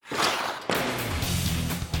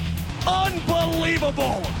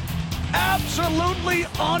Unbelievable. Absolutely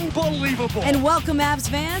unbelievable. And welcome, Avs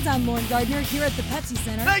fans. I'm Lauren Gardner here at the Pepsi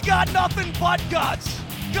Center. They got nothing but guts.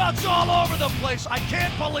 Guts all over the place. I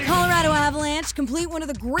can't believe it. Colorado Avalanche complete one of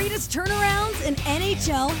the greatest turnarounds in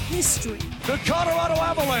NHL history. The Colorado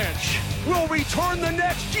Avalanche will return the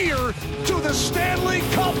next year to the Stanley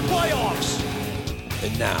Cup playoffs.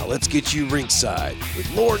 And now, let's get you ringside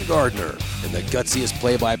with Lauren Gardner and the gutsiest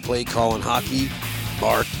play-by-play call in hockey,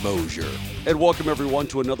 Mark Mosier. And welcome, everyone,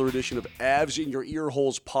 to another edition of Avs in Your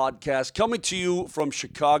Earholes podcast, coming to you from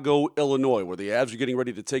Chicago, Illinois, where the Avs are getting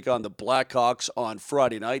ready to take on the Blackhawks on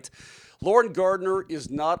Friday night. Lauren Gardner is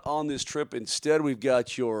not on this trip. Instead, we've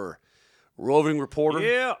got your roving reporter.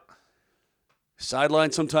 Yeah.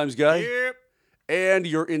 Sideline sometimes guy. Yep. And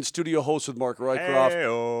your in-studio host with Mark Rycroft.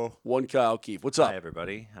 Hey-o. One Kyle Keefe. What's up? Hi,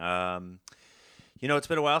 everybody. You know, it's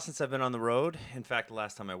been a while since I've been on the road. In fact, the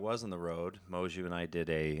last time I was on the road, Moju and I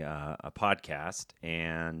did a podcast,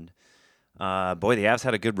 and boy, the Avs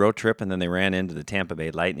had a good road trip, and then they ran into the Tampa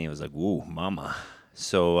Bay Lightning. It was like, woo, mama.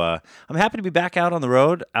 So I'm happy to be back out on the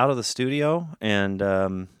road, out of the studio,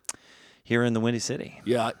 and here in the Windy City.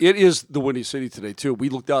 Yeah, it is the Windy City today, too. We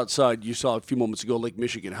looked outside. You saw a few moments ago Lake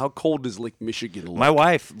Michigan. How cold does Lake Michigan look? My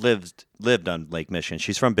wife lived on Lake Michigan.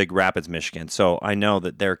 She's from Big Rapids, Michigan, so I know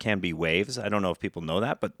that there can be waves. I don't know if people know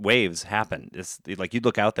that, but waves happen. It's like you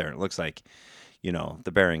look out there and it looks like, you know,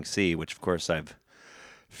 the Bering Sea, which, of course, I've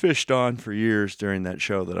fished on for years during that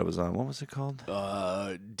show that I was on. What was it called?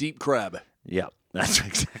 Deep Crab. Yeah. That's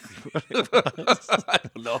exactly what it was. I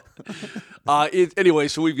don't know. Anyway,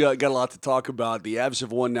 so we've got a lot to talk about. The Avs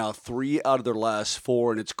have won now 3 out of their last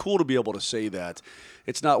 4, and it's cool to be able to say that.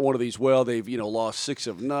 It's not one of these, well, they've lost 6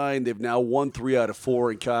 of 9. They've now won 3 out of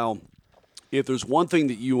 4. And, Kyle, if there's one thing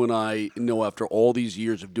that you and I know after all these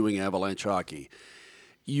years of doing Avalanche hockey,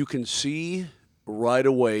 you can see right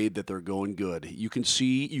away that they're going good. You can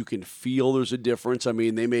feel there's a difference. I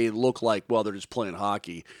mean, they may look like, well, they're just playing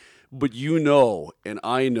hockey. But you know, and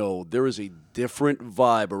I know, there is a different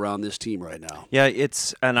vibe around this team right now. Yeah,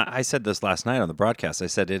 and I said this last night on the broadcast. I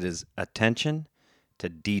said it is attention to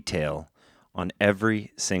detail on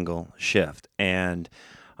every single shift. And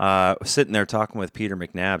sitting there talking with Peter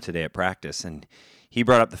McNabb today at practice, and he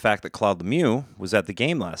brought up the fact that Claude Lemieux was at the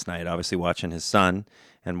game last night, obviously watching his son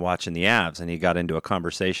and watching the Avs, and he got into a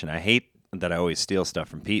conversation. I hate that I always steal stuff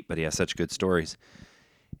from Pete, but he has such good stories.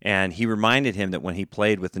 And he reminded him that when he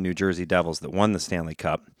played with the New Jersey Devils that won the Stanley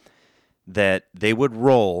Cup, that they would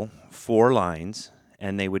roll 4 lines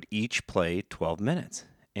and they would each play 12 minutes.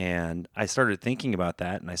 And I started thinking about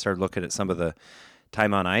that, and I started looking at some of the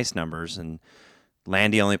time on ice numbers. And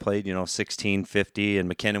Landy only played, 16:50, and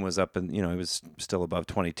McKinnon was up, and he was still above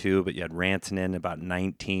 22, but you had Rantanen about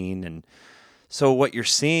 19. And so what you're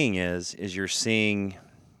seeing is you're seeing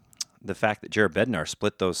the fact that Jared Bednar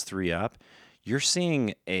split those 3 up. You're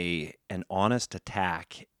seeing an honest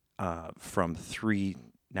attack from 3,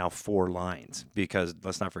 now 4 lines, because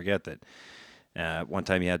let's not forget that one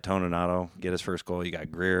time you had Toninato get his first goal. You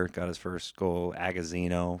got Greer got his first goal,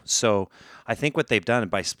 Agazino. So I think what they've done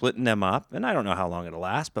by splitting them up, and I don't know how long it'll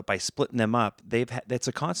last, but by splitting them up, it's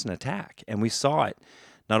a constant attack. And we saw it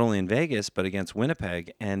not only in Vegas, but against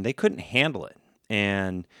Winnipeg, and they couldn't handle it.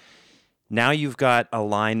 And now you've got a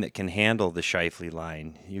line that can handle the Scheifele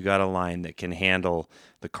line. You got a line that can handle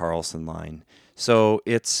the Karlsson line. So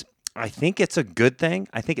I think it's a good thing.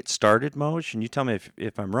 I think it started, Moj, and you tell me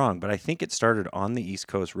if I'm wrong, but I think it started on the East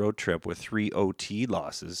Coast road trip with 3 OT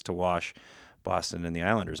losses to wash Boston and the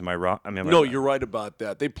Islanders. Am I wrong? No, you're right about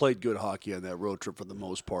that. They played good hockey on that road trip for the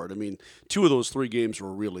most part. I mean, 2 of those 3 games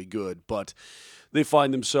were really good, but they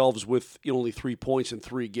find themselves with only 3 points in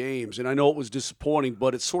 3 games. And I know it was disappointing,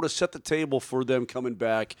 but it sort of set the table for them coming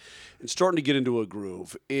back and starting to get into a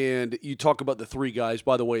groove. And you talk about the 3 guys,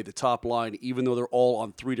 by the way, the top line, even though they're all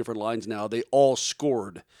on 3 different lines now, they all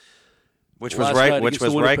scored. Which was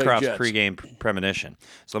Rycroft's pregame premonition.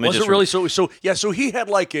 So let me was it really? So he had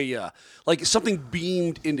like something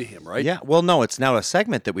beamed into him, right? Yeah. Well, no, it's now a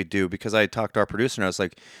segment that we do, because I talked to our producer and I was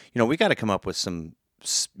like, we got to come up with some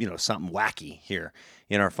something wacky here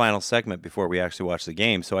in our final segment before we actually watch the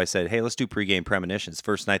game. So I said, hey, let's do pregame premonitions.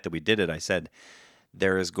 First night that we did it, I said,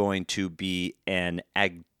 there is going to be an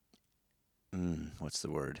what's the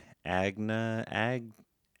word? Antagonistic?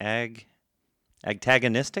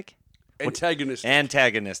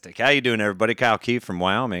 Antagonistic. How you doing, everybody? Kyle Keefe from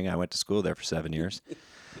Wyoming. I went to school there for 7 years.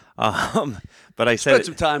 But I said spent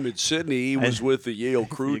some time in Sydney. He was with the Yale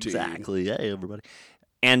crew team. Exactly. Hey, everybody.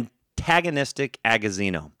 Antagonistic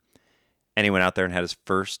Agazino. And he went out there and had his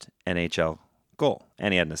first NHL goal.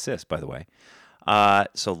 And he had an assist, by the way.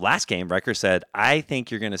 So last game, Riker said, I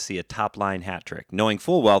think you're going to see a top-line hat trick, knowing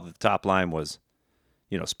full well that the top line was,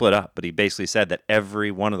 split up. But he basically said that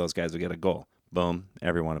every one of those guys would get a goal. Boom,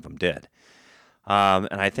 every one of them did.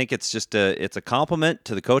 And I think it's just it's a compliment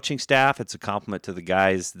to the coaching staff. It's a compliment to the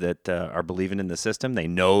guys that are believing in the system. They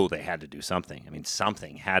know they had to do something. I mean,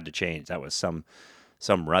 something had to change. That was some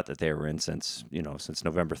rut that they were in since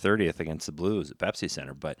November 30th against the Blues at Pepsi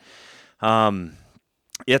Center. But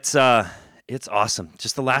it's awesome.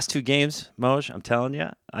 Just the last 2 games, Moj, I'm telling you,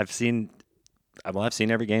 I've seen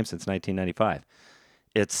every game since 1995.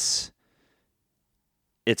 It's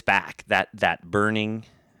back. That burning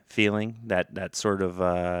feeling, that sort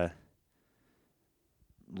of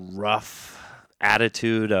rough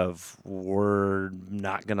attitude of we're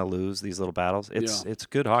not going to lose these little battles. It's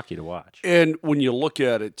good hockey to watch. And when you look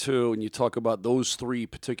at it, too, and you talk about those 3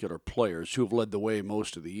 particular players who have led the way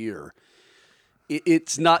most of the year,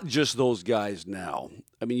 it's not just those guys now.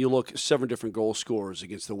 I mean, you look 7 different goal scorers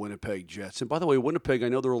against the Winnipeg Jets. And by the way, Winnipeg, I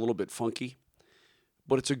know they're a little bit funky,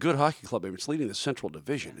 but it's a good hockey club. I mean, it's leading the Central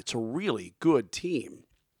Division. It's a really good team.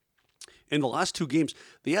 In the last 2 games,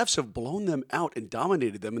 the Avs have blown them out and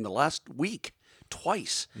dominated them in the last week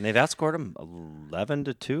twice. And they've outscored them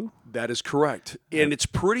 11-2. That is correct, and it's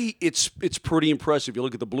pretty impressive. You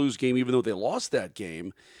look at the Blues game; even though they lost that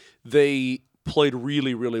game, they played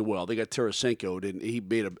really, really well. They got Tarasenko, and he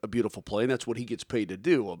made a beautiful play, and that's what he gets paid to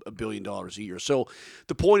do, $1 billion a year. So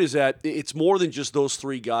the point is that it's more than just those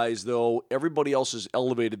 3 guys, though. Everybody else has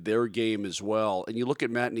elevated their game as well. And you look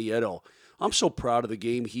at Matt Nieto. I'm so proud of the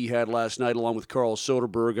game he had last night along with Carl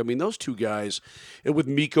Soderberg. I mean, those 2 guys, and with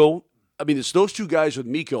Mikko, it's those 2 guys with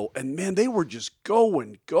Mikko, and, man, they were just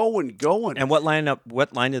going. And what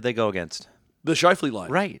line did they go against? The Scheifele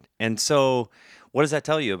line. Right. And so what does that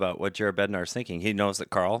tell you about what Jared Bednar's thinking? He knows that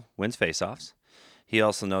Carl wins faceoffs. He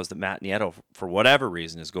also knows that Matt Nieto, for whatever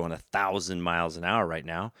reason, is going 1,000 miles an hour right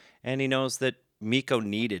now. And he knows that Mikko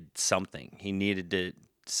needed something. He needed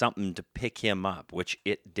something to pick him up, which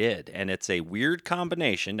it did. And it's a weird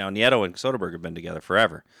combination. Now, Nieto and Soderberg have been together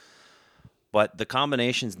forever. But the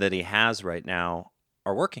combinations that he has right now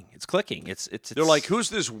are working. It's clicking. They're like, who's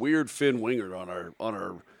this weird Finn Wingert on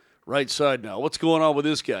our right side now? What's going on with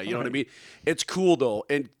this guy? You know what I mean? It's cool, though.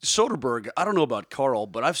 And Soderberg, I don't know about Carl,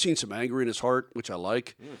 but I've seen some anger in his heart, which I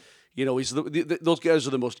like. He's those guys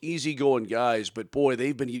are the most easygoing guys, but, boy,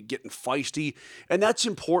 they've been getting feisty. And that's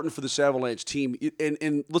important for this Avalanche team.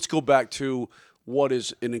 And let's go back to what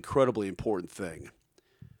is an incredibly important thing.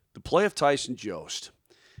 The play of Tyson Jost.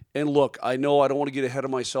 And, look, I know I don't want to get ahead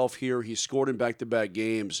of myself here. He scored in back-to-back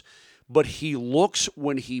games. But he looks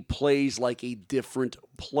when he plays like a different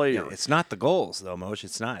player. Yeah, it's not the goals, though, Moshe.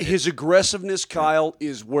 It's not. His aggressiveness, Kyle,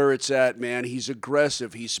 is where it's at, man. He's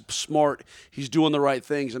aggressive. He's smart. He's doing the right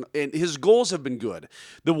things. And his goals have been good.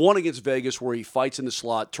 The one against Vegas where he fights in the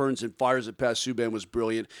slot, turns and fires it past Subban was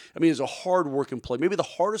brilliant. I mean, it's a hard-working play. Maybe the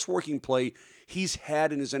hardest-working play he's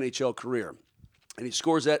had in his NHL career. And he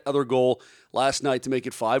scores that other goal last night to make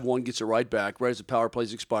it 5-1, gets it right back, right as the power play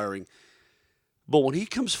is expiring. But when he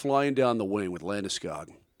comes flying down the wing with Landeskog,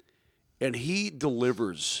 and he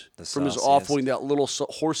delivers from his off wing that little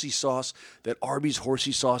horsey sauce, that Arby's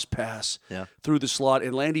horsey sauce pass through the slot,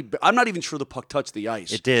 and Landy, I'm not even sure the puck touched the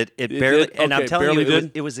ice. It did. It barely did? And I'm telling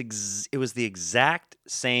you, it was the exact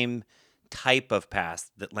same type of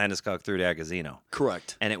pass that Landeskog threw to Agazino.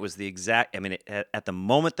 Correct. And it was the exact, at the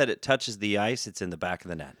moment that it touches the ice, it's in the back of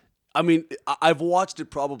the net. I mean, I've watched it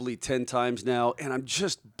probably 10 times now, and I'm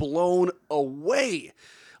just blown away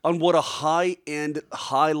on what a high-end,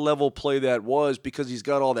 high-level play that was because he's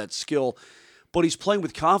got all that skill. But he's playing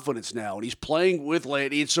with confidence now, and he's playing with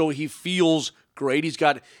Landy, and so he feels great. He's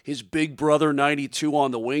got his big brother, 92,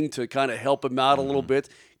 on the wing to kind of help him out a little bit.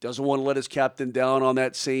 He doesn't want to let his captain down on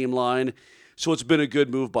that same line. So it's been a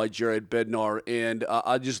good move by Jared Bednar, and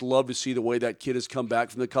I just love to see the way that kid has come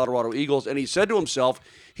back from the Colorado Eagles. And he said to himself,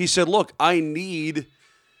 look, I needed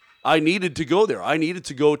to go there. I needed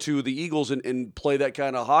to go to the Eagles and play that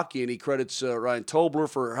kind of hockey. And he credits Ryan Tobler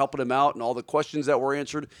for helping him out and all the questions that were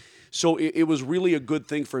answered. So it was really a good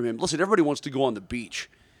thing for him. Listen, everybody wants to go on the beach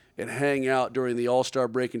and hang out during the All-Star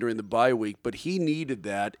break and during the bye week, but he needed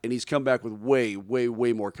that, and he's come back with way, way,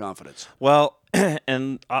 way more confidence. Well,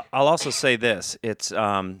 and I'll also say this. It's we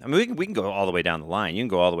can go all the way down the line. You can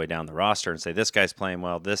go all the way down the roster and say this guy's playing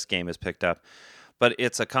well, this game is picked up. But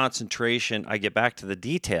it's a concentration. I get back to the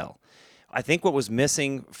detail. I think what was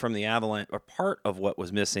missing from the Avalanche, or part of what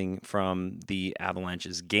was missing from the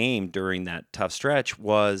Avalanche's game during that tough stretch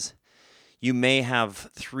was you may have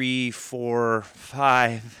 3, 4,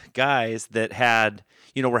 5 guys that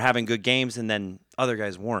were having good games and then other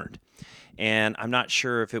guys weren't. And I'm not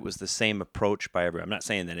sure if it was the same approach by everyone. I'm not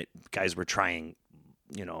saying that guys were trying,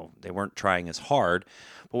 they weren't trying as hard.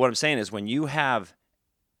 But what I'm saying is when you have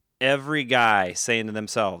every guy saying to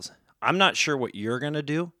themselves, I'm not sure what you're going to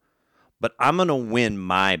do, but I'm going to win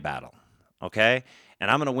my battle, okay? And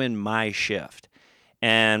I'm going to win my shift.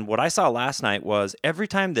 And what I saw last night was every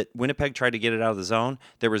time that Winnipeg tried to get it out of the zone,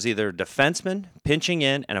 there was either a defenseman pinching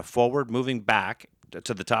in and a forward moving back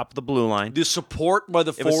to the top of the blue line. The support by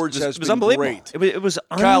the forwards has been great. It was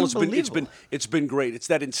Kyle, unbelievable. it's been great. It's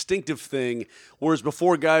that instinctive thing. Whereas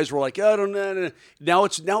before, guys were like, I don't know. Now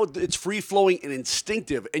it's free flowing and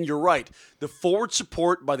instinctive. And you're right. The forward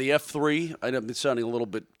support by the F3. I'm sounding a little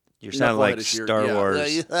bit. You're sounding like Star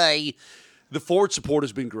Wars. The forward support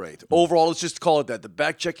has been great. Overall, let's just call it that. The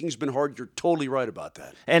back checking's been hard. You're totally right about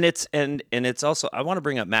that. And it's also, I want to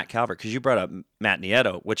bring up Matt Calvert because you brought up Matt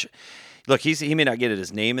Nieto, which, look, he may not get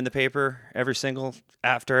his name in the paper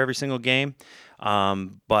after every single game,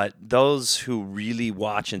 but those who really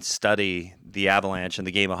watch and study the Avalanche and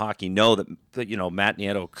the game of hockey know that Matt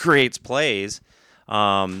Nieto creates plays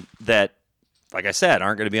that, like I said,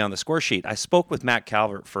 aren't going to be on the score sheet. I spoke with Matt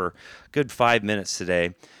Calvert for a good 5 minutes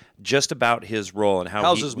today, just about his role and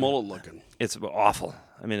how's his mullet looking? It's awful.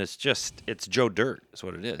 I mean, it's Joe Dirt. That's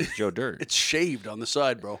what it is. Joe Dirt. It's shaved on the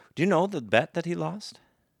side, bro. Do you know the bet that he lost?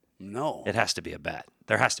 No. It has to be a bet.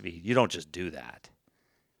 There has to be. You don't just do that.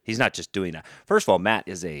 He's not just doing that. First of all, Matt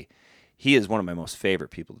is one of my most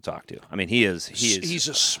favorite people to talk to. I mean, he's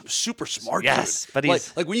a super smart yes, dude. But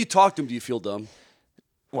he's like when you talk to him, do you feel dumb?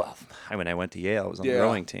 Well, I went to Yale. I was on the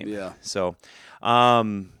rowing team. Yeah. So,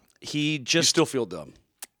 he just you still feel dumb.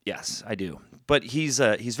 Yes, I do. But he's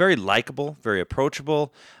very likable, very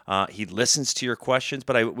approachable. He listens to your questions.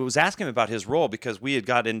 But I was asking him about his role because we had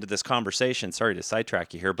got into this conversation. Sorry to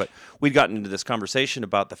sidetrack you here, but we'd gotten into this conversation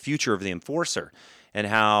about the future of the enforcer and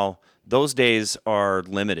how those days are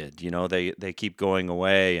limited. They keep going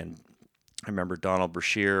away. And I remember Donald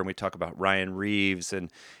Brashear, and we talk about Ryan Reeves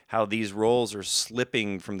and how these roles are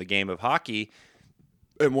slipping from the game of hockey.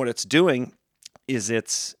 And what it's doing is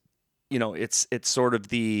it's sort of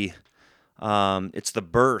the it's the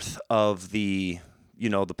birth of the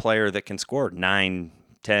player that can score 9,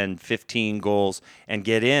 10, 15 goals and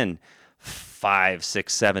get in 5,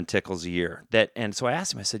 6, 7 tickles a year. And so I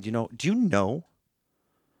asked him, I said, do you know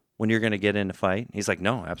when you're going to get in a fight? He's like,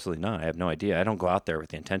 no, absolutely not. I have no idea. I don't go out there with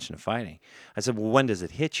the intention of fighting. I said, well, when does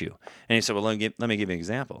it hit you? And he said, well, let me give you an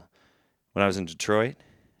example. When I was in Detroit,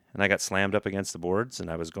 and I got slammed up against the boards,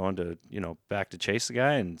 and I was going to, back to chase the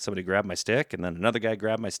guy, and somebody grabbed my stick, and then another guy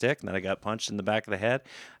grabbed my stick, and then I got punched in the back of the head.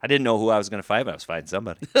 I didn't know who I was going to fight, but I was fighting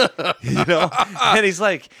somebody. And he's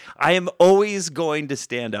like, I am always going to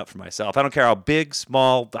stand up for myself. I don't care how big,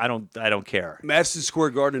 small, I don't care. Madison Square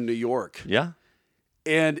Garden in New York. Yeah.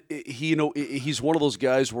 And he's one of those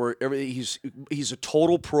guys where he's a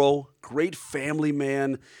total pro, great family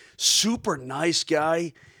man, super nice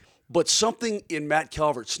guy. But something in Matt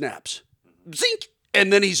Calvert snaps. Zink!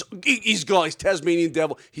 And then he's gone. He's Tasmanian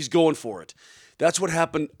Devil. He's going for it. That's what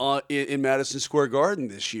happened in Madison Square Garden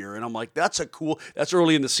this year. And I'm like, that's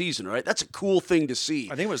early in the season, right? That's a cool thing to see.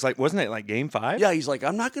 I think it was wasn't it like Game 5? Yeah, he's like,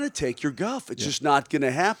 I'm not going to take your guff. It's just not going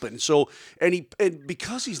to happen. So, and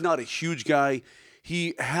because he's not a huge guy,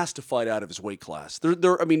 he has to fight out of his weight class.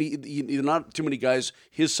 Not too many guys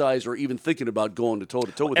his size are even thinking about going to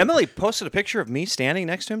toe-to-toe with him. Emily posted a picture of me standing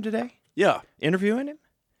next to him today. Yeah. Interviewing him.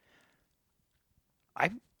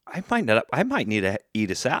 I might need to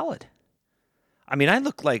eat a salad. I mean, I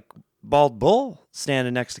look like Bald Bull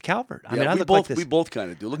standing next to Calvert. We both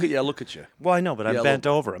kind of do. Look at you. Well, I know, but I'm bent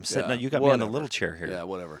over. I'm sitting. You got me on the little chair here. Yeah,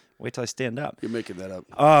 whatever. Wait till I stand up. You're making that up.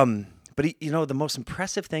 But the most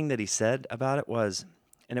impressive thing that he said about it was,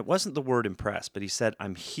 and it wasn't the word impressed, but he said,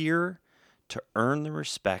 I'm here to earn the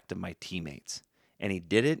respect of my teammates. And he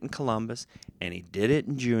did it in Columbus, and he did it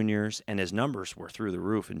in juniors, and his numbers were through the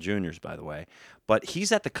roof in juniors, by the way. But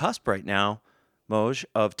he's at the cusp right now, Moj,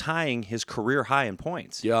 of tying his career high in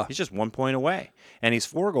points. Yeah. He's just 1 point away, and he's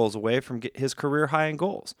 4 goals away from his career high in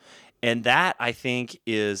goals. And that, I think,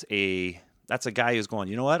 that's a guy who's going,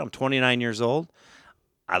 you know what, I'm 29 years old.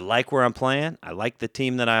 I like where I'm playing. I like the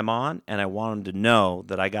team that I'm on, and I want them to know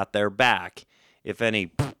that I got their back if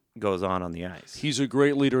any goes on the ice. He's a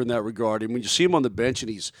great leader in that regard. And when you see him on the bench and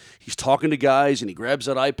he's talking to guys and he grabs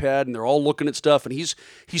that iPad and they're all looking at stuff and he's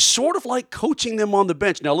sort of like coaching them on the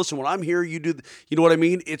bench. Now, listen, when I'm here, you know what I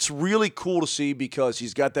mean? It's really cool to see because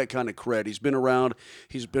he's got that kind of cred. He's been around.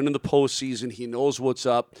 He's been in the postseason. He knows what's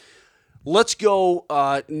up. Let's go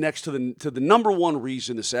next to the number one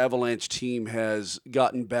reason this Avalanche team has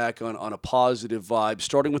gotten back on a positive vibe,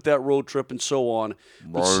 starting with that road trip and so on.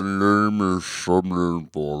 My name is Semyon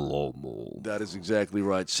Varlamov. That is exactly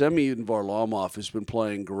right. Semyon Varlamov has been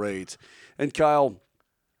playing great. And Kyle,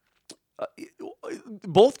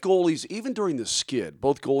 both goalies, even during the skid,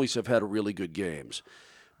 both goalies have had really good games.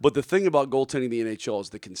 But the thing about goaltending in the NHL is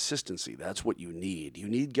the consistency. That's what you need. You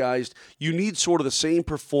need guys, you need sort of the same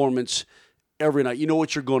performance every night. You know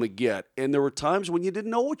what you're going to get. And there were times when you didn't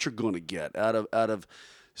know what you're going to get out of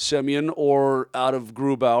Semyon or out of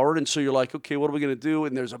Grubauer. And so you're like, okay, what are we going to do?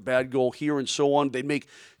 And there's a bad goal here and so on. They make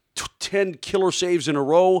 10 killer saves in a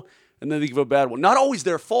row, and then they give a bad one. Not always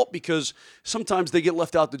their fault, because sometimes they get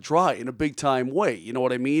left out to dry in a big-time way, you know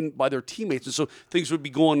what I mean, by their teammates. And so things would be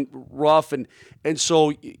going rough, and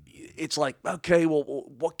so it's like, okay, well,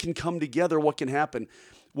 what can come together? What can happen?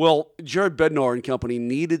 Well, Jared Bednar and company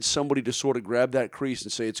needed somebody to sort of grab that crease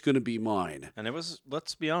and say, it's going to be mine. And it was,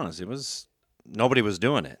 let's be honest, nobody was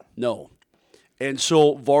doing it. No. And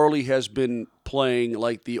so Varley has been playing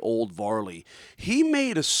like the old Varley. He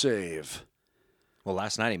made a save. Well,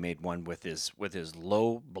 last night he made one with his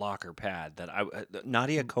low blocker pad that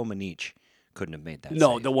Nadia Comaneci couldn't have made that.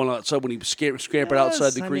 No, save. the one outside when he scampered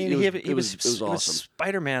outside the crease. It was awesome. was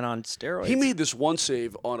Spider-Man on steroids. He made this one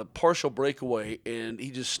save on a partial breakaway, and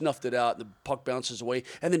he just snuffed it out, and the puck bounces away,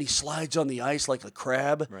 and then he slides on the ice like a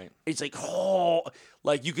crab. Right. He's like, oh,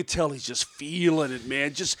 like you could tell he's just feeling it,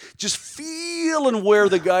 man. Just feeling where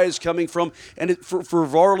the guy is coming from. And for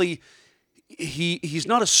Varley, he's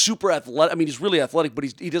not a super athletic. I mean, he's really athletic, but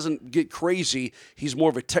he doesn't get crazy. He's more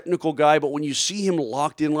of a technical guy. But when you see him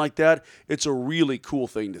locked in like that, it's a really cool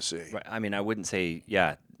thing to see. Right. I mean, I wouldn't say,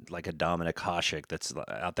 like a Dominic Hasek that's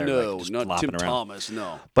out there. No, like just not flopping Tim around. Thomas.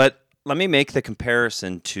 No. But let me make the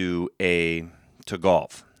comparison to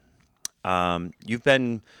golf. You've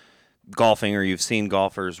been golfing, or you've seen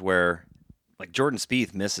golfers where, like, Jordan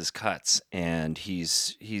Spieth misses cuts and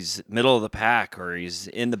he's middle of the pack, or he's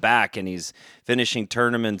in the back and he's finishing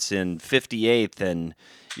tournaments in 58th, and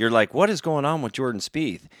you're like, what is going on with Jordan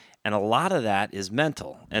Spieth? And a lot of that is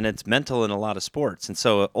mental, and it's mental in a lot of sports. And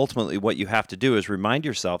so ultimately what you have to do is remind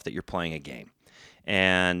yourself that you're playing a game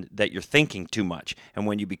and that you're thinking too much. And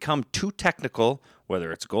when you become too technical,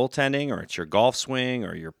 whether it's goaltending or it's your golf swing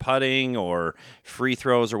or your putting or free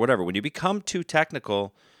throws or whatever, when you become too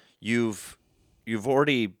technical, you've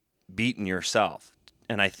already beaten yourself.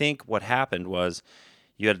 And I think what happened was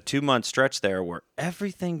you had a 2-month stretch there where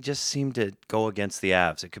everything just seemed to go against the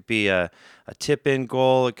Avs. It could be a tip-in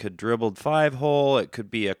goal. It could dribbled 5-hole. It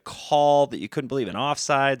could be a call that you couldn't believe, an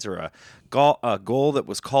offsides, or a goal that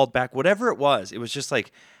was called back. Whatever it was just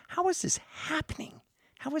like, how is this happening?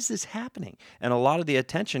 How is this happening? And a lot of the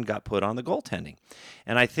attention got put on the goaltending.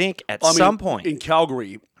 And I think at some point in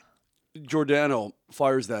Calgary, Giordano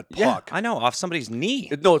fires that puck. Yeah, I know, off somebody's knee.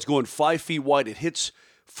 It's going 5 feet wide. It hits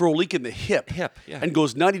Frolik in the hip, yeah. and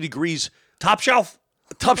goes 90 degrees Top shelf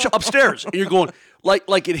upstairs. And you're going,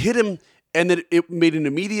 like it hit him, and then it made an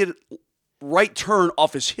immediate right turn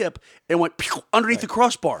off his hip and went underneath the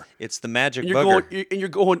crossbar. It's the magic And booger. you're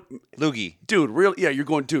going, Loogie. dude, really? Yeah, you're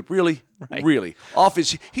going, dude, really? Right. Really?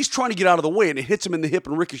 He's trying to get out of the way, and it hits him in the hip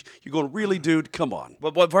and ricochet. You're going, really, dude? Come on.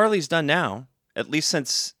 But what Varley's done now, at least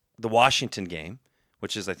since the Washington game,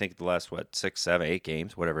 which is, I think, the last, 6, 7, 8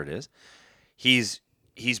 games, whatever it is, he's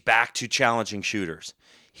back to challenging shooters.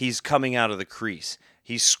 He's coming out of the crease.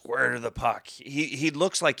 He's square to the puck. He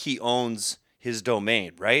looks like he owns his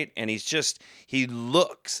domain, right? And he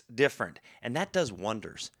looks different. And that does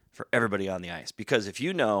wonders for everybody on the ice. Because if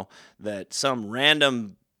you know that some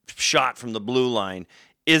random shot from the blue line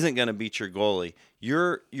isn't going to beat your goalie,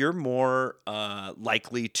 you're more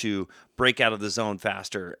likely to break out of the zone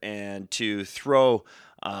faster and to throw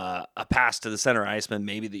a pass to the center iceman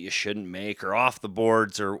maybe that you shouldn't make, or off the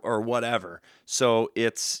boards, or whatever. So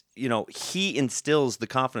it's, he instills the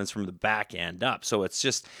confidence from the back end up. So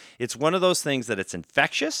it's one of those things that it's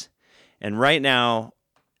infectious. And right now,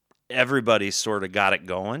 everybody's sort of got it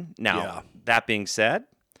going. Now, That being said,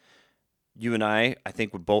 you and I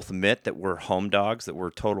think, would both admit that we're home dogs, that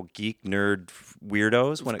we're total geek, nerd,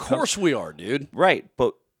 weirdos. Of course we are, dude. Right.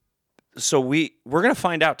 But so we're going to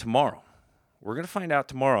find out tomorrow. We're going to find out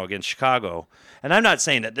tomorrow against Chicago. And I'm not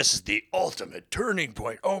saying that this is the ultimate turning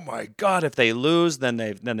point. Oh, my God, if they lose, then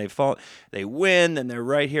they fall. They win, then they're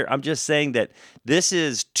right here. I'm just saying that this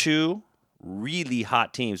is two really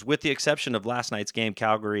hot teams, with the exception of last night's game,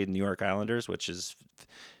 Calgary and New York Islanders, which is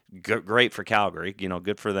great for Calgary.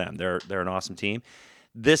 Good for them. They're an awesome team.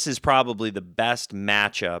 This is probably the best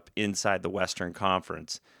matchup inside the Western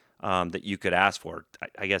Conference that you could ask for.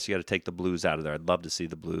 I guess you got to take the Blues out of there. I'd love to see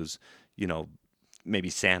the Blues, maybe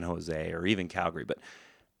San Jose or even Calgary. But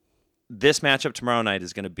this matchup tomorrow night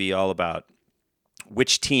is going to be all about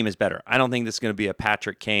which team is better. I don't think this is going to be a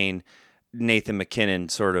Patrick Kane, Nathan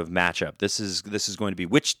McKinnon sort of matchup. This is going to be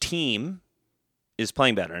which team is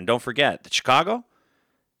playing better. And don't forget that Chicago,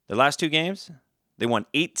 their last 2 games, they won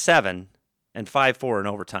 8-7 and 5-4 in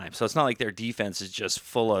overtime. So it's not like their defense is just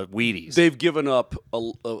full of Wheaties. They've given up,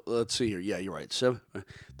 let's see here. Yeah, you're right.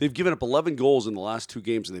 They've given up 11 goals in the last 2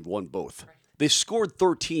 games, and they've won both. They scored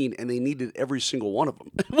 13, and they needed every single one of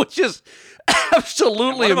them, which is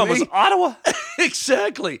absolutely amazing. One of them was Ottawa.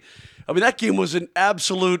 Exactly. I mean, that game was an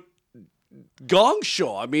absolute gong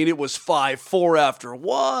show. I mean, it was 5-4 after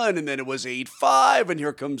 1, and then it was 8-5, and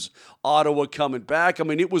here comes Ottawa coming back. I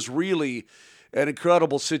mean, it was really an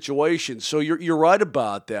incredible situation. So you're right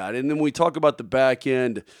about that. And then when we talk about the back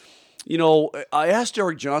end, I asked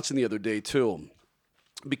Eric Johnson the other day too,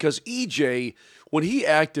 because EJ, when he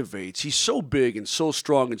activates, he's so big and so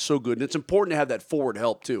strong and so good, and it's important to have that forward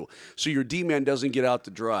help too, so your D-man doesn't get out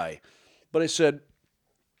to dry. But I said,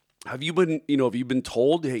 have you been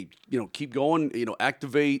told, hey, keep going,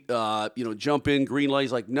 activate, jump in, green light?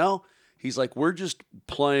 He's like, no. He's like, we're just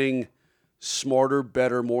playing smarter,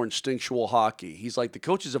 better, more instinctual hockey. He's like, the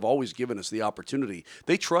coaches have always given us the opportunity.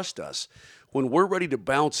 They trust us. When we're ready to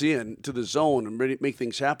bounce in to the zone and ready to make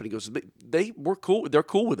things happen, he goes, we're cool. They're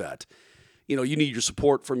cool with that. You need your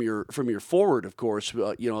support from your forward, of course,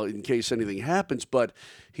 in case anything happens. But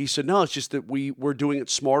he said, no, it's just that we're doing it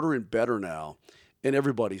smarter and better now. And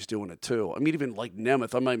everybody's doing it too. I mean, even like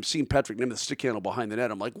Nemeth. I'm seeing Patrick Nemeth stick handle behind the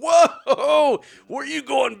net. I'm like, whoa, where you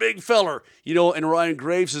going, big feller? And Ryan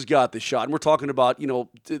Graves has got the shot. And we're talking about,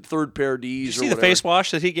 third pair Ds. Did you see the whatever. Face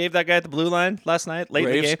wash that he gave that guy at the blue line last night, late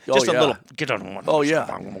Graves? in the game? Just a little. Get on one. Oh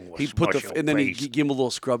yeah. He put and then he gave him a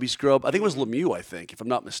little scrubby scrub. I think it was Lemieux. I think, if I'm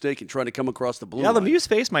not mistaken, trying to come across the blue line. Lemieux's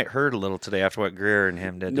face might hurt a little today after what Greer and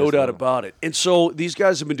him did. No doubt about it. And so these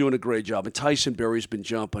guys have been doing a great job. And Tyson Berry's been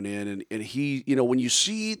jumping in, and he, when you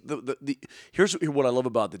see here's what I love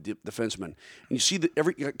about the defenseman. And you see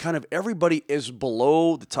that everybody is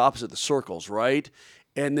below the tops of the circles, right?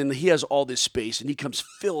 And then he has all this space, and he comes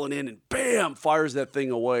filling in, and bam, fires that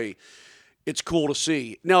thing away. It's cool to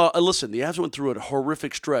see. Now, listen, the Avs went through a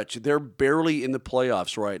horrific stretch. They're barely in the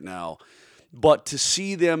playoffs right now. But to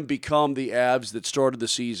see them become the Avs that started the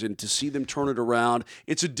season, to see them turn it around,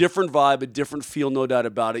 it's a different vibe, a different feel, no doubt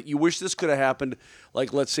about it. You wish this could have happened,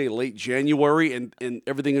 like, let's say, late January, and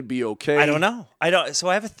everything would be okay. I don't know. So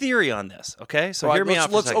I have a theory on this, okay? So hear me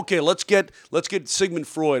out for a second. Okay, let's get Sigmund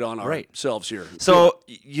Freud on ourselves here. So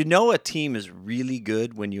a team is really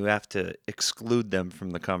good when you have to exclude them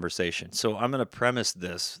from the conversation. So I'm going to premise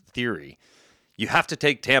this theory. You have to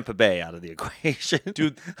take Tampa Bay out of the equation,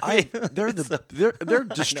 dude. They're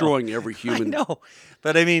destroying every human. I know,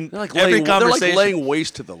 but I mean, they're like laying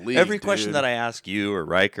waste to the league. Every question that I ask you or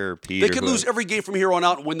Riker, or Peter, they could lose every game from here on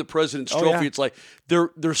out and win the President's Trophy. Yeah. It's like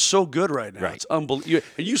they're so good right now. Right. It's unbelievable,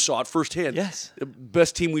 and you saw it firsthand. Yes,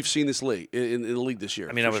 best team we've seen this league in the league this year.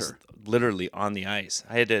 I mean, I was literally on the ice.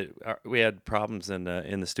 We had problems in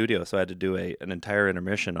the studio, so I had to do an entire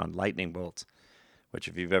intermission on lightning bolts. Which,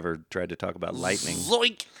 if you've ever tried to talk about lightning.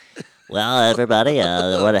 Zoink! Well, everybody,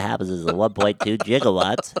 what happens is the 1.2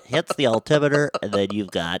 gigawatts hits the altimeter, and then you've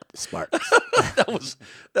got sparks.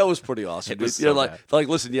 that was pretty awesome. So like,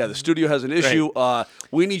 listen, the studio has an issue. Right.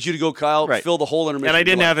 We need you to go, Kyle, fill the whole intermission. And I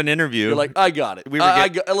didn't have an interview. You're like, I got it.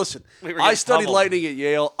 Listen, I studied lightning at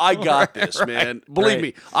Yale. I got this, man. Believe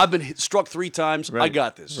me, I've been struck 3 times. Right. I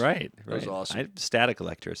got this. Right. That was awesome. I had static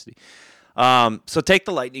electricity. So take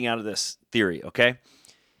the lightning out of this theory, okay?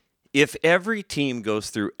 If every team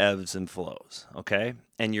goes through ebbs and flows, okay,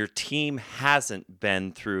 and your team hasn't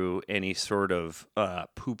been through any sort of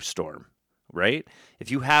poop storm, right? If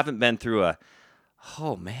you haven't been through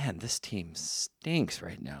oh man, this team stinks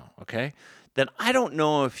right now, okay, then I don't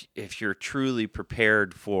know if you're truly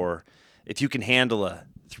prepared for, if you can handle a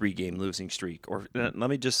 3-game losing streak. Or let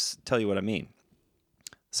me just tell you what I mean.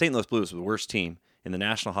 St. Louis Blues were the worst team in the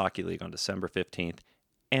National Hockey League on December 15th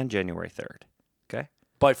and January 3rd. Okay?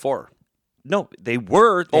 By far. No, they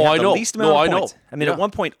were. They had the least amount of points. I mean, at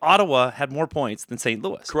one point, Ottawa had more points than St.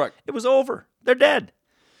 Louis. Correct. It was over. They're dead.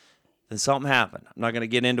 Then something happened. I'm not going to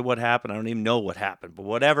get into what happened. I don't even know what happened. But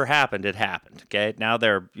whatever happened, it happened. Okay? Now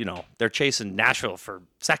they're chasing Nashville for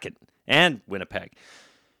second and Winnipeg.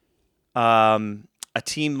 A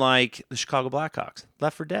team like the Chicago Blackhawks,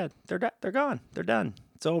 left for dead. They're gone. They're done.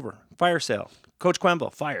 It's over. Fire sale. Coach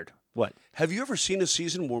Quenville fired. What? Have you ever seen a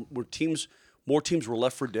season where teams More teams were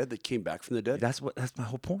left for dead that came back from the dead. That's my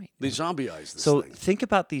whole point. They zombieized this So thing. think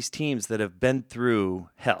about these teams that have been through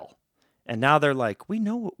hell. And now they're like, we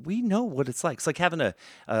know what it's like. It's like having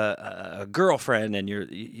a girlfriend, and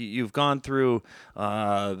you've gone through,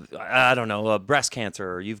 I don't know, breast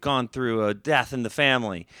cancer, or you've gone through a death in the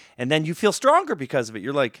family, and then you feel stronger because of it.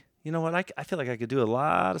 You're like, you know what? I feel like I could do a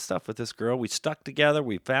lot of stuff with this girl. We stuck together,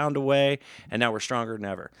 we found a way, and now we're stronger than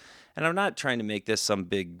ever. And I'm not trying to make this some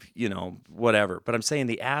big, whatever, but I'm saying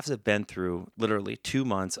the Avs have been through literally 2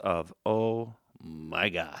 months of, oh my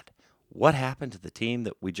God. What happened to the team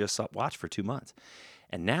that we just watched for 2 months?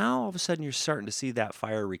 And now all of a sudden you're starting to see that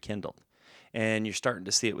fire rekindled. And you're starting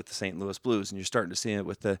to see it with the St. Louis Blues, and you're starting to see it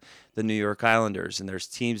with the New York Islanders, and there's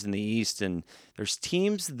teams in the East, and there's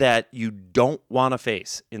teams that you don't want to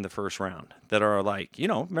face in the first round that are like,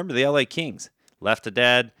 remember the LA Kings, left to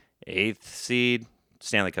dead, 8th seed,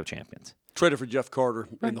 Stanley Cup champions. Traded for Jeff Carter,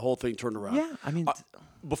 and the whole thing turned around. Yeah, I mean...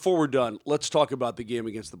 Before we're done, let's talk about the game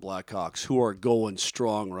against the Blackhawks, who are going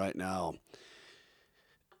strong right now.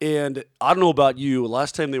 And I don't know about you.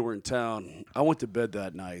 Last time they were in town, I went to bed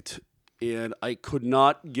that night, and I could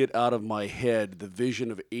not get out of my head the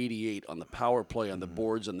vision of 88 on the power play on the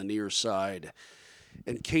boards on the near side.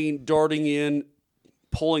 And Kane darting in,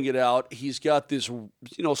 pulling it out. He's got this,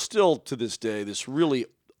 still to this day, this really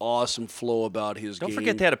awesome flow about his game. Don't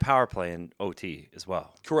forget they had a power play in OT as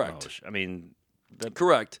well. Correct. I mean...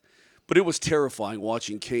 Correct. But it was terrifying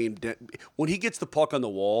watching Kane. When he gets the puck on the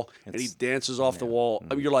wall and he dances off the wall,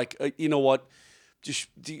 I mean, you're like, you know what? Just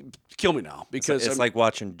kill me now. Because it's like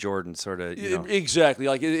watching Jordan sort of, Exactly.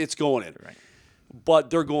 Like, it's going in. Right. But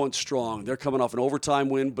they're going strong. They're coming off an overtime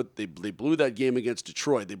win, but they blew that game against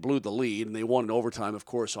Detroit. They blew the lead, and they won in overtime, of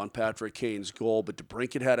course, on Patrick Kane's goal. But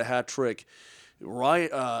DeBrincat had a hat trick.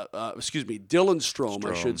 Dylan Strome,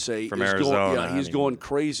 I should say, from Arizona. He's going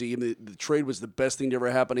crazy. And the trade was the best thing to ever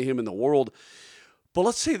happen to him in the world. But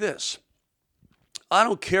let's say this: I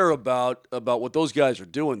don't care about what those guys are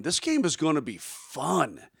doing. This game is going to be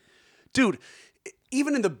fun, dude.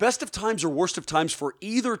 Even in the best of times or worst of times for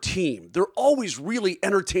either team, they're always really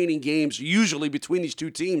entertaining games. Usually between these two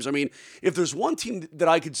teams. I mean, if there's one team that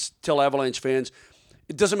I could tell Avalanche fans,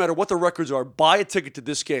 it doesn't matter what the records are, buy a ticket to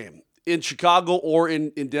this game. In Chicago or in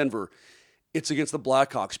Denver, it's against the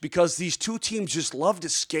Blackhawks because these two teams just love to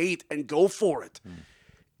skate and go for it.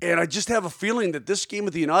 And I just have a feeling that this game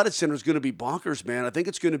at the United Center is going to be bonkers, man. I think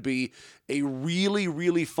it's going to be a really,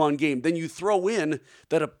 really fun game. Then you throw in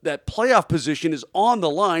that playoff position is on the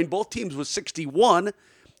line. Both teams with 61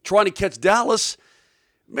 trying to catch Dallas.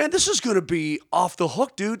 Man, this is going to be off the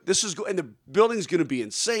hook, dude. And the building's going to be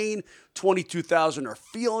insane. 22,000 are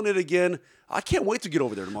feeling it again. I can't wait to get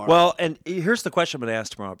over there tomorrow. Well, and here's the question I'm going to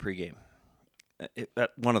ask tomorrow pregame.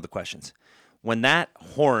 One of the questions. When that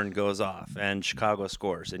horn goes off and Chicago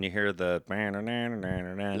scores, and you hear the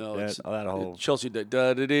that whole Chelsea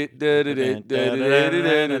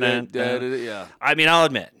yeah. I mean, I'll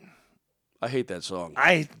admit, I hate that song.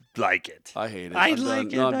 I like it. I hate it. I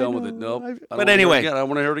like it. No, I'm I done with it. know. Nope. But anyway, I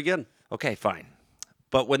want to hear it again. Okay, fine.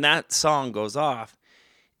 But when that song goes off,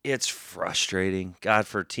 it's frustrating. God,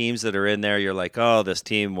 for teams that are in there, you're like, oh, this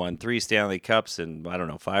team won 3 Stanley Cups in,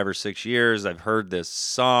 5 or 6 years. I've heard this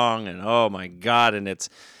song, and oh my God, and it's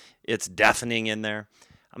deafening in there.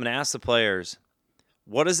 I'm going to ask the players,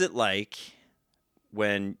 what is it like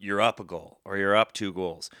when you're up a goal, or you're up 2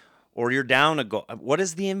 goals, or you're down a goal? What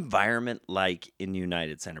is the environment like in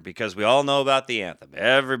United Center? Because we all know about the anthem.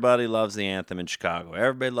 Everybody loves the anthem in Chicago.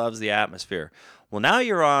 Everybody loves the atmosphere. Well, now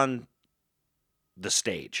you're on the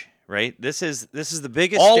stage, right? This is the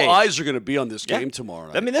biggest All stage. eyes are going to be on this game tomorrow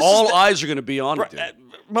night. I mean, all eyes are going to be on it, dude.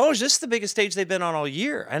 Moj, this is the biggest stage they've been on all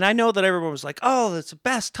year. And I know that everyone was like, oh, it's the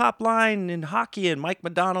best top line in hockey, and Mike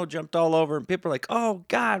Modano jumped all over, and people are like, oh,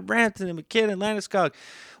 God, Rantanen and McKinnon, Landeskog.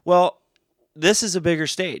 Well, this is a bigger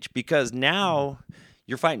stage because now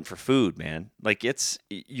you're fighting for food, man. Like,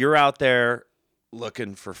 you're out there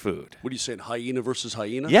looking for food. What are you saying, hyena versus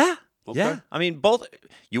hyena? Yeah. Okay. Yeah. I mean, both.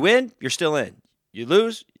 You win, you're still in. You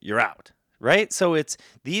lose, you're out, right? So it's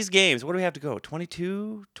these games. What do we have to go?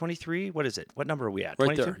 22, 23? What is it? What number are we at? Right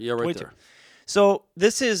 22? there. Yeah, right 22. There. So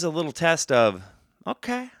this is a little test of,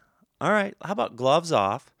 okay, all right, how about gloves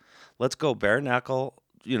off? Let's go bare knuckle,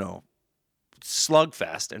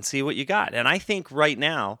 slugfest and see what you got. And I think right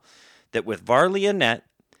now that with Varley and net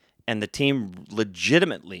and the team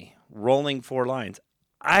legitimately rolling 4 lines,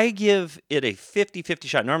 I give it a 50-50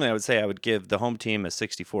 shot. Normally I would say I would give the home team a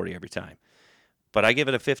 60-40 every time. But I give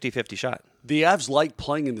it a 50-50 shot. The Avs like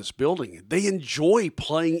playing in this building. They enjoy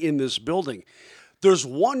playing in this building. There's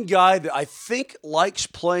one guy that I think likes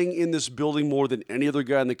playing in this building more than any other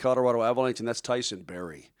guy in the Colorado Avalanche, and that's Tyson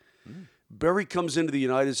Barrie. Barrie comes into the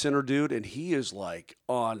United Center, dude, and he is like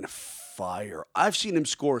on fire. I've seen him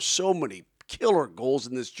score so many killer goals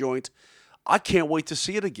in this joint. I can't wait to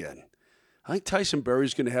see it again. I think Tyson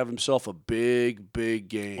Barrie's going to have himself a big, big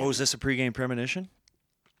game. Oh, is this a pregame premonition?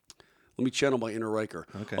 Let me channel my inner Riker.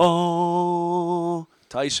 Okay. Oh,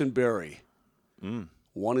 Tyson Barrie.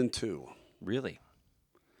 1-2. Really?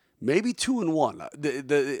 Maybe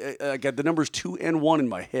 2-1. I got the numbers 2 and 1 in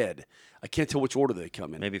my head. I can't tell which order they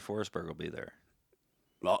come in. Maybe Forsberg will be there.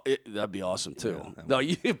 Well, that'd be awesome too. No,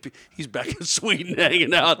 he's back in Sweden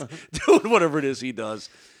hanging out, doing whatever it is he does.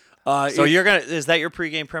 So is that your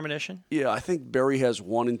pregame premonition? Yeah, I think Barrie has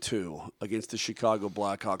 1-2 against the Chicago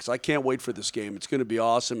Blackhawks. I can't wait for this game. It's going to be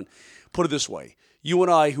awesome. Put it this way. You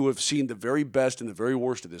and I, who have seen the very best and the very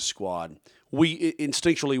worst of this squad, we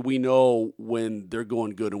know when they're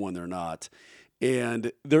going good and when they're not.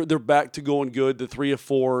 And they're back to going good. The 3 of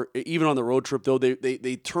 4, even on the road trip, though,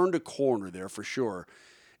 they turned a corner there for sure.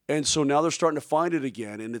 And so now they're starting to find it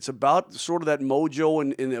again. And it's about sort of that mojo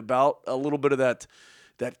and about a little bit of that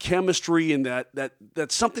chemistry and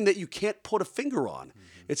that's something that you can't put a finger on. Mm-hmm.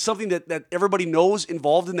 It's something that everybody knows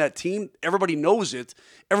involved in that team. Everybody knows it.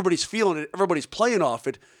 Everybody's feeling it. Everybody's playing off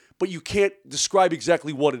it. But you can't describe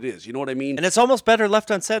exactly what it is. You know what I mean? And it's almost better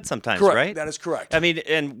left unsaid sometimes, correct. Right? That is correct. I mean,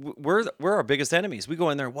 and we're our biggest enemies. We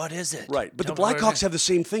go in there, what is it? Right. But the Blackhawks have the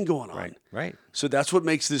same thing going on. Right. So that's what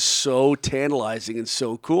makes this so tantalizing and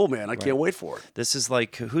so cool, man. I can't wait for it. This is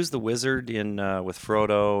like, who's the wizard in with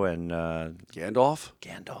Frodo and Gandalf?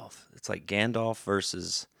 Gandalf. It's like Gandalf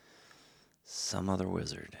versus some other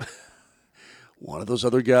wizard. One of those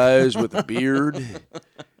other guys with a beard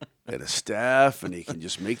and a staff, and he can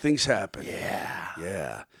just make things happen.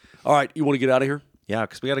 Yeah. All right, you want to get out of here? Yeah,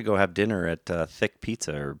 because we got to go have dinner at Thick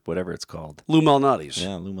Pizza or whatever it's called. Lou Malnati's.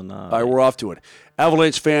 Yeah, Lou Malnati. All right, we're off to it.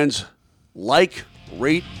 Avalanche fans, like,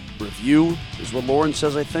 rate, review is what Lauren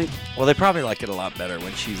says, I think. Well, they probably like it a lot better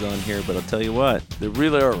when she's on here, but I'll tell you what. They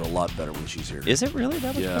really are a lot better when she's here. Is it really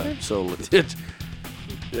that much better? So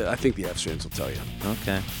I think the Avs fans will tell you.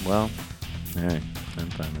 Okay, well, all right. I'm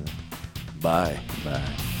fine with it. Bye.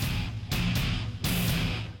 Bye.